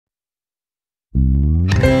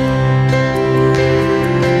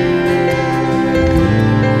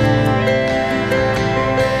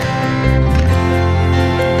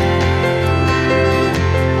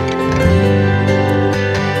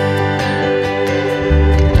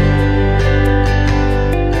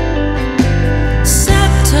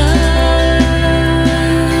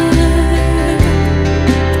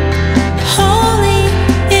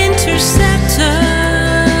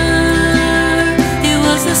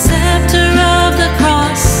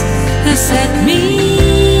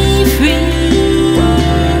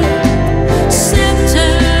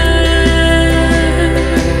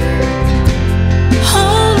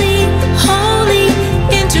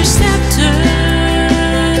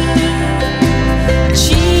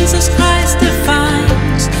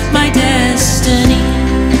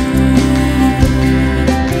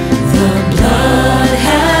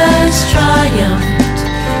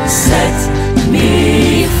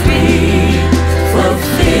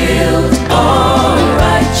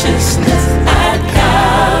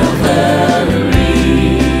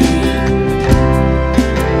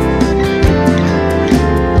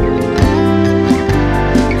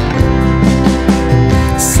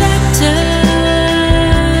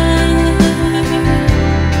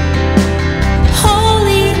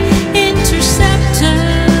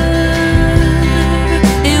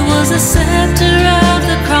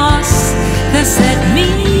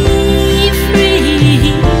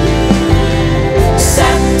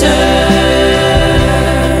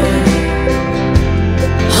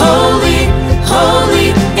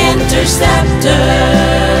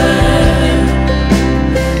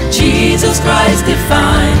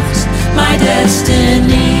defines my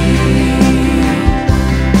destiny.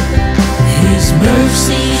 His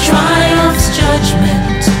mercy triumphs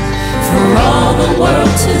judgment for all the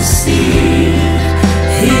world to see.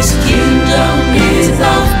 His kingdom is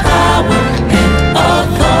of power and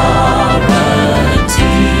authority.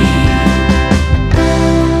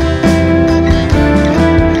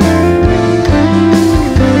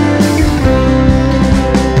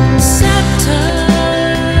 Scepter,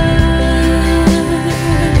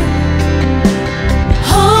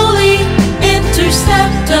 holy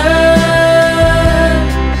interceptor.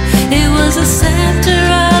 It was a scepter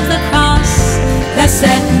of the cross that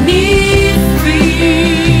set me free.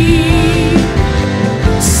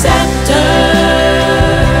 Scepter,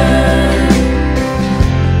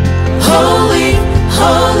 holy,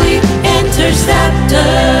 holy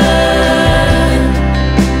interceptor.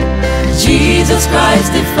 Jesus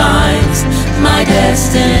Christ defines my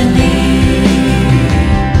destiny.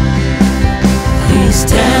 He's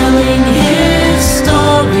telling his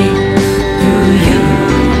story through you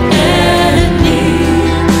and me,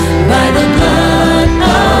 by the blood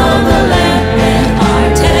of the Lamb and our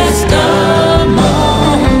testimony.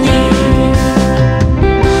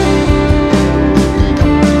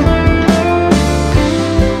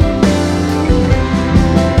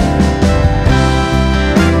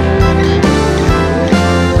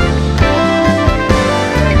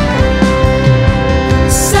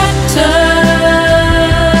 Scepter,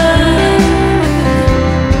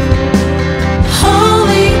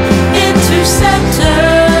 holy interceptor.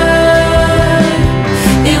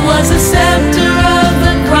 It was a scepter of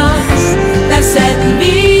the cross that set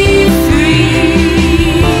me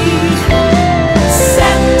free.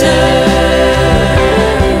 Scepter,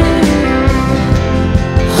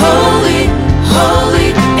 holy, holy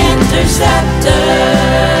interceptor.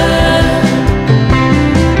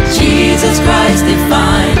 Jesus Christ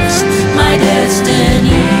defines